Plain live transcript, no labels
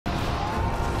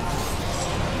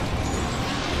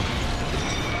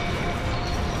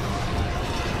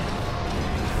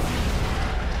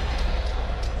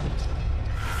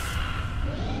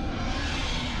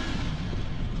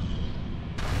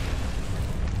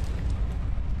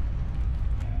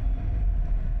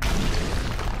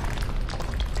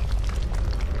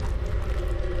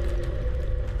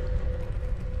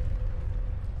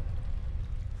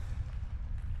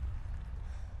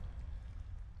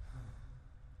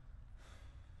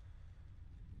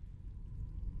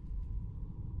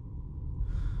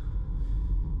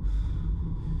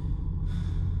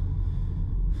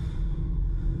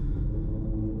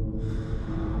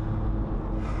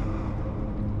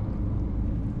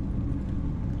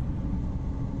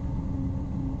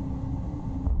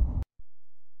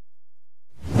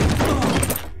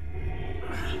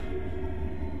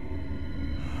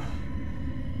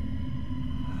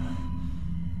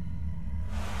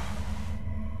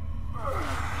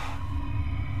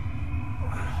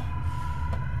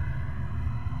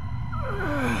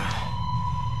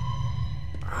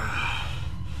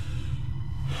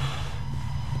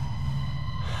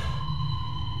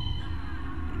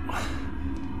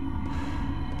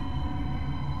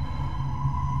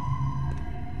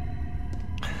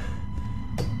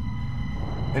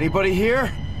Anybody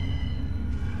here?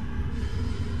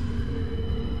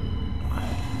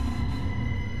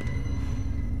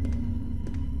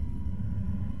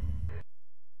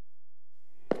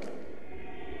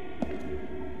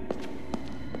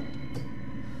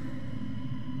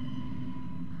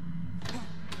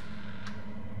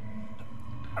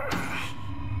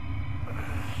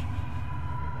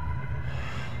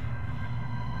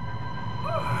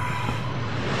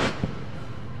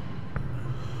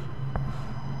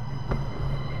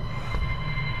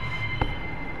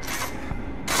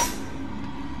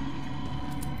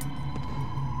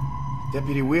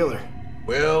 Deputy Wheeler.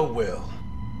 Well, well.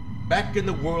 Back in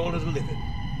the world of the living.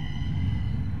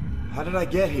 How did I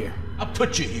get here? I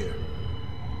put you here.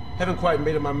 Haven't quite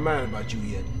made up my mind about you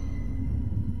yet.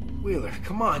 Wheeler,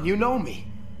 come on, you know me.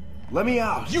 Let me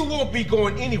out. You won't be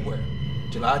going anywhere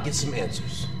till I get some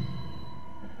answers.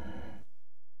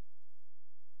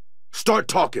 Start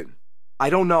talking. I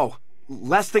don't know.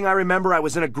 Last thing I remember, I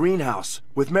was in a greenhouse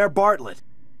with Mayor Bartlett.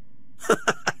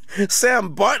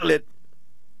 Sam Bartlett?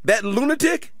 That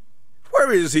lunatic?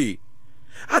 Where is he?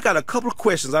 I got a couple of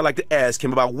questions I'd like to ask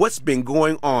him about what's been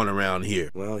going on around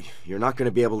here. Well, you're not going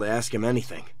to be able to ask him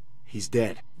anything. He's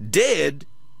dead. Dead?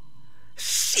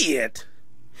 Shit.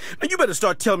 Now you better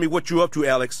start telling me what you're up to,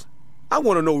 Alex. I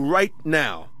want to know right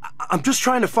now. I'm just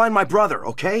trying to find my brother,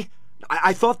 okay?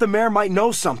 I thought the mayor might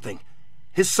know something.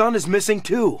 His son is missing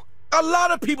too. A lot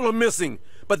of people are missing,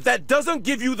 but that doesn't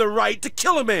give you the right to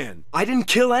kill a man. I didn't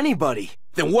kill anybody.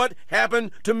 Then what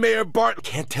happened to Mayor Bartlett?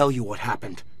 Can't tell you what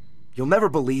happened. You'll never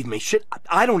believe me. Shit,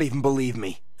 I don't even believe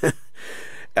me.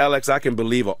 Alex, I can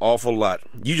believe an awful lot.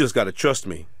 You just gotta trust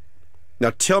me.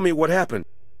 Now tell me what happened.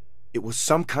 It was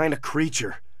some kind of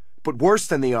creature, but worse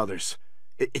than the others.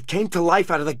 It came to life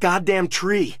out of the goddamn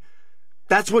tree.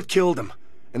 That's what killed him.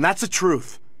 And that's the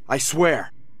truth. I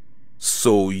swear.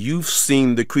 So you've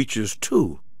seen the creatures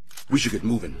too? We should get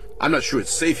moving. I'm not sure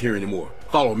it's safe here anymore.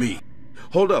 Follow me.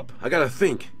 Hold up, I gotta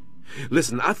think.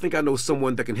 Listen, I think I know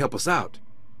someone that can help us out.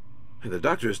 And the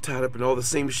doctor is tied up in all the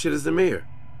same shit as the mayor.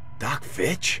 Doc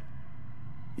Fitch?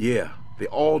 Yeah, they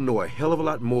all know a hell of a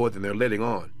lot more than they're letting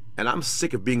on. And I'm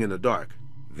sick of being in the dark.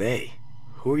 They?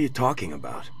 Who are you talking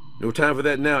about? No time for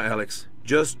that now, Alex.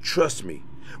 Just trust me.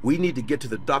 We need to get to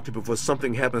the doctor before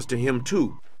something happens to him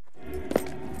too.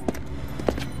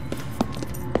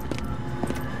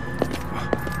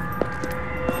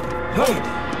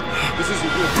 Hey! This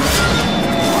isn't good.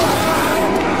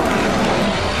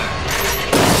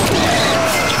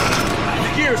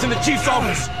 The gear's in the chief's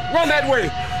office. Run that way.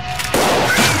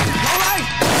 All right!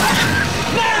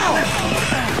 Now!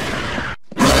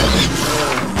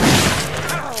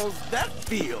 How's that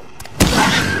feel?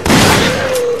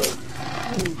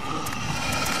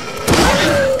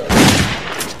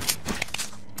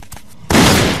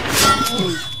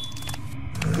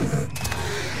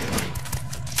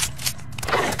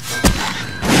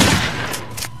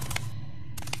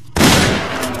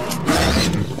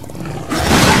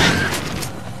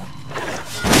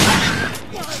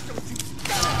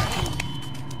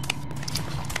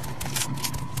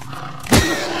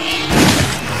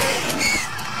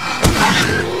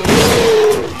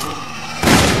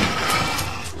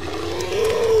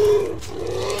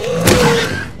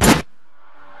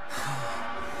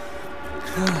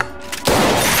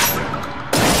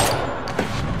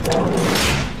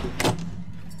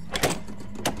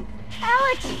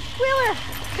 Alex! Wheeler!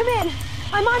 Come in!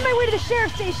 I'm on my way to the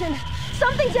sheriff's station!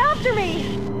 Something's after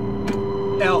me!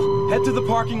 Elle, head to the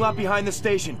parking lot behind the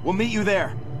station. We'll meet you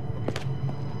there.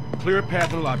 Clear a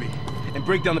path in the lobby and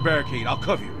break down the barricade. I'll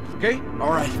cover you, okay?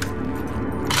 All right.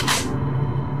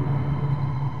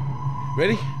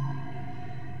 Ready?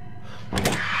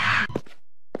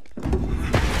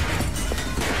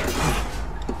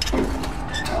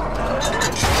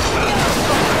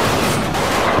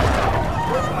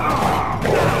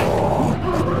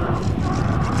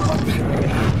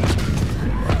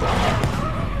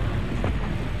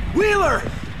 Wheeler!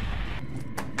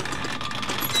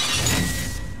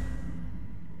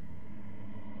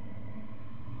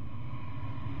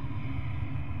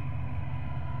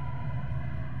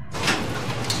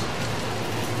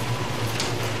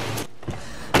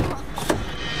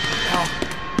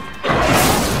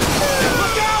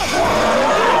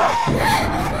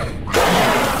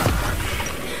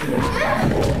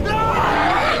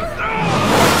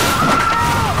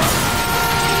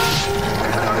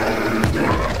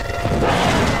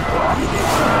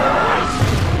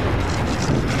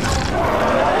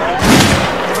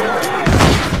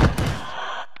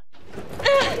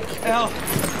 Elle,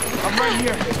 I'm right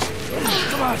here.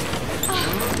 Come on.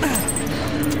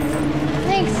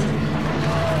 Thanks.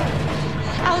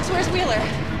 Alex, where's Wheeler?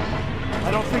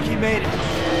 I don't think he made it.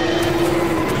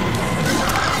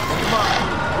 Come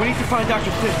on, we need to find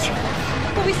Dr. Finch.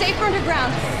 We'll be safe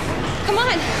underground. Come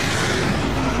on!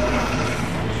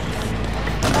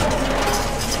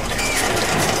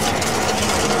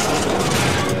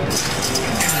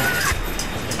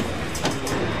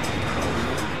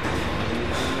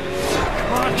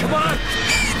 Come on!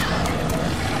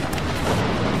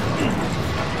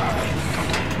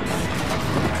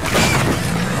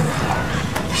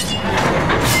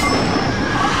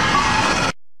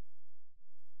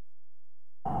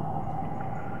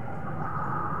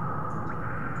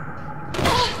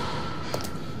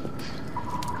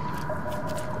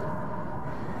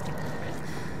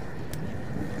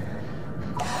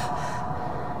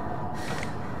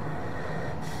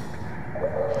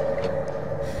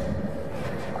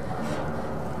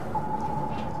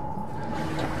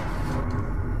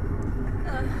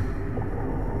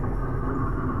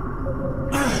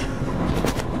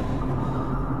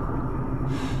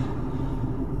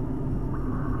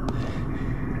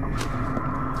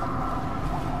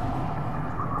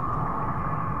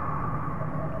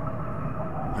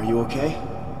 Are you okay?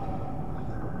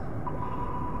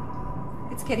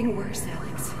 It's getting worse,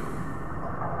 Alex.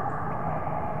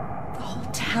 The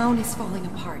whole town is falling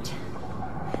apart.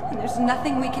 And there's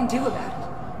nothing we can do about it.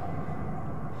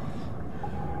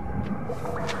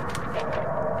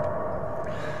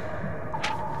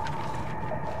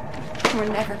 We're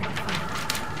never gonna find it.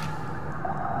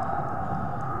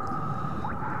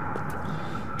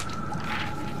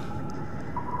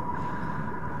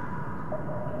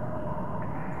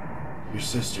 Your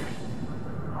sister.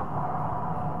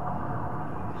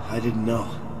 I didn't know.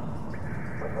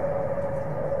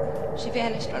 She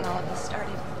vanished when all of this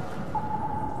started.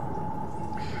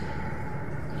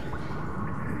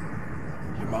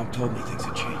 Your mom told me things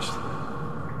had changed.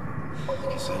 I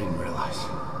guess I didn't realize.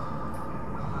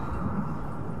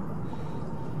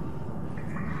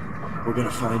 We're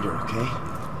gonna find her, okay?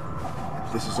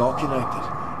 This is all connected.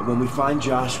 And when we find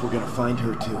Josh, we're gonna find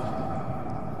her too.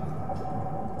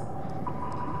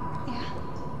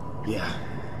 Yeah.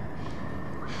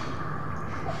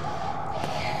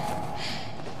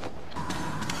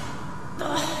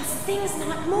 This thing's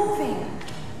not moving.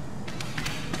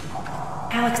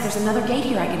 Alex, there's another gate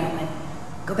here I can open.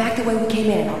 Go back the way we came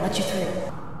in and I'll let you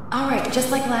through. All right, just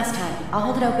like last time. I'll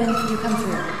hold it open, you come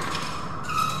through.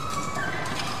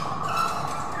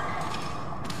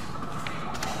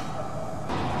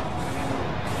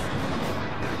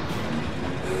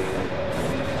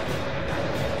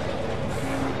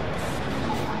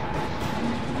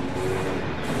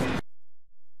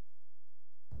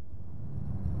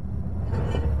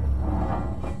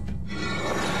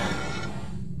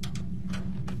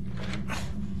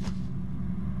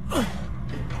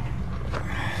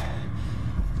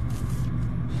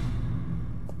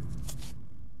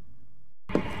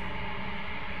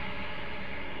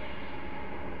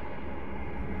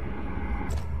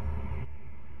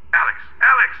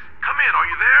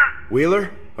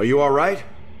 Wheeler, are you all right?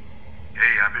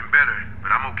 Hey, I've been better, but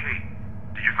I'm okay.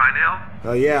 Did you find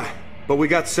Elle? Yeah, but we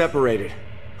got separated.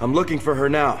 I'm looking for her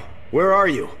now. Where are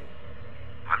you?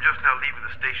 I'm just now leaving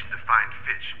the station to find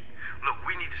Fitch. Look,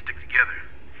 we need to stick together.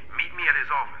 Meet me at his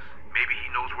office. Maybe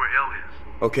he knows where Elle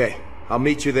is. Okay, I'll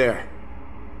meet you there.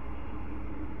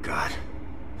 God,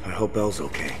 I hope Elle's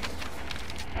okay.